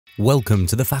Welcome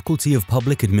to the Faculty of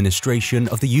Public Administration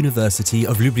of the University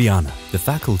of Ljubljana. The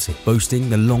faculty, boasting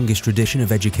the longest tradition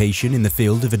of education in the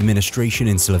field of administration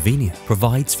in Slovenia,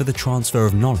 provides for the transfer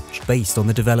of knowledge based on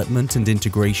the development and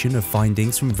integration of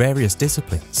findings from various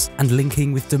disciplines and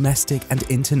linking with domestic and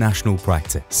international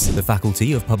practice. The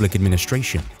Faculty of Public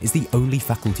Administration is the only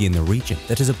faculty in the region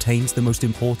that has obtained the most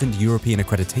important European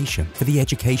accreditation for the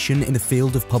education in the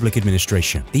field of public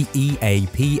administration, the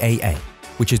EAPAA,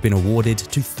 which has been awarded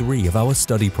to 3 of our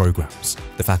study programs.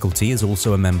 The faculty is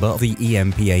also a member of the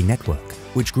EAPAA network,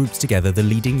 which groups together the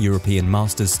leading European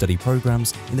master's study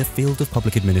programs in the field of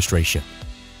public administration.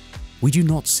 We do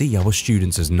not see our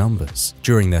students as numbers.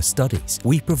 During their studies,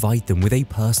 we provide them with a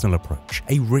personal approach,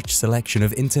 a rich selection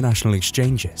of international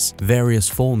exchanges, various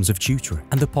forms of tutoring,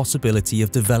 and the possibility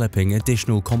of developing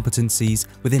additional competencies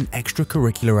within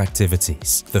extracurricular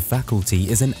activities. The faculty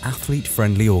is an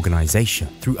athlete-friendly organization.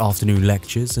 Through afternoon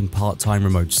lectures and part-time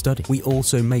remote study, we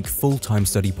also make full-time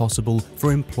study possible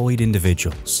for employed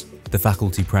individuals. The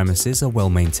faculty premises are well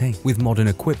maintained, with modern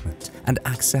equipment and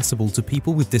accessible to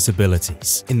people with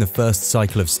disabilities. In the first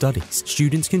cycle of studies,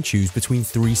 students can choose between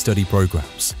 3 study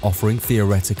programs, offering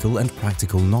theoretical and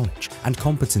practical knowledge and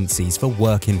competencies for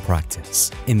work in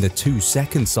practice. In the 2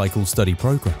 second cycle study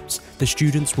programs, the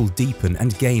students will deepen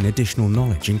and gain additional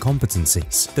knowledge and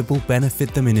competencies that will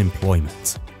benefit them in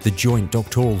employment. The joint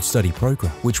doctoral study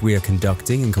program, which we are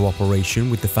conducting in cooperation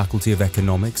with the Faculty of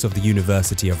Economics of the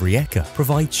University of Rijeka,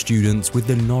 provides students with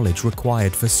the knowledge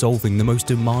required for solving the most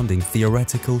demanding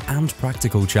theoretical and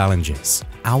practical challenges.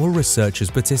 Our researchers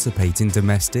participate in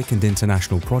domestic and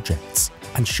international projects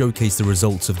and showcase the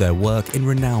results of their work in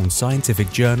renowned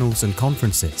scientific journals and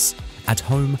conferences, at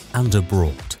home and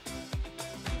abroad.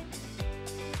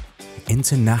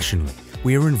 Internationally,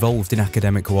 we are involved in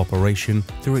academic cooperation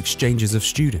through exchanges of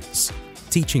students,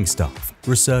 teaching staff,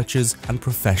 researchers, and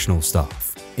professional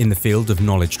staff. In the field of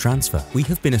knowledge transfer, we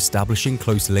have been establishing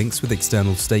close links with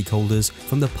external stakeholders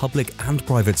from the public and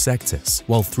private sectors,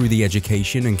 while through the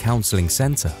Education and Counselling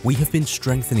Centre, we have been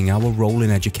strengthening our role in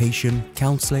education,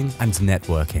 counselling, and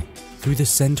networking. Through the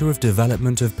Centre of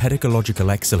Development of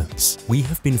Pedagogical Excellence, we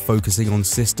have been focusing on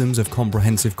systems of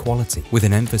comprehensive quality with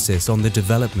an emphasis on the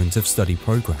development of study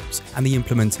programs and the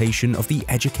implementation of the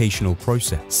educational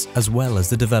process, as well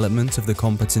as the development of the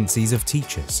competencies of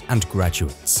teachers and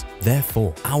graduates.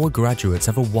 Therefore, our graduates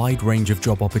have a wide range of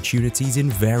job opportunities in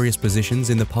various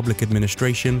positions in the public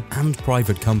administration and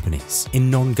private companies, in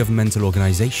non-governmental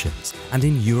organizations, and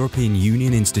in European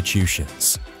Union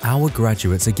institutions. Our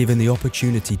graduates are given the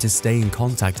opportunity to stay in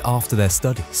contact after their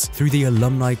studies through the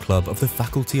Alumni Club of the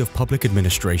Faculty of Public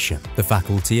Administration. The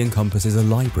faculty encompasses a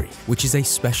library, which is a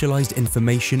specialized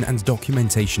information and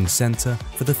documentation center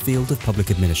for the field of public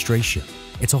administration.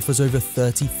 It offers over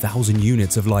 30,000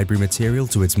 units of library material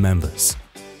to its members.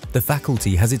 The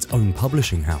faculty has its own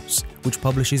publishing house, which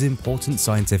publishes important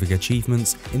scientific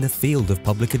achievements in the field of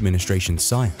public administration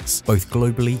science, both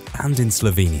globally and in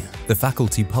Slovenia. The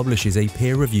faculty publishes a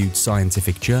peer-reviewed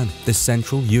scientific journal, the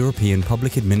Central European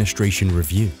Public Administration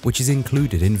Review, which is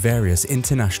included in various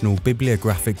international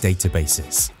bibliographic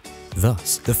databases.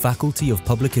 Thus, the Faculty of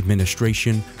Public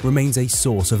Administration remains a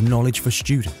source of knowledge for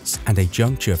students and a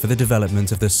juncture for the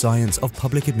development of the science of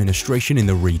public administration in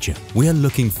the region. We are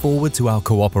looking forward to our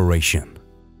cooperation.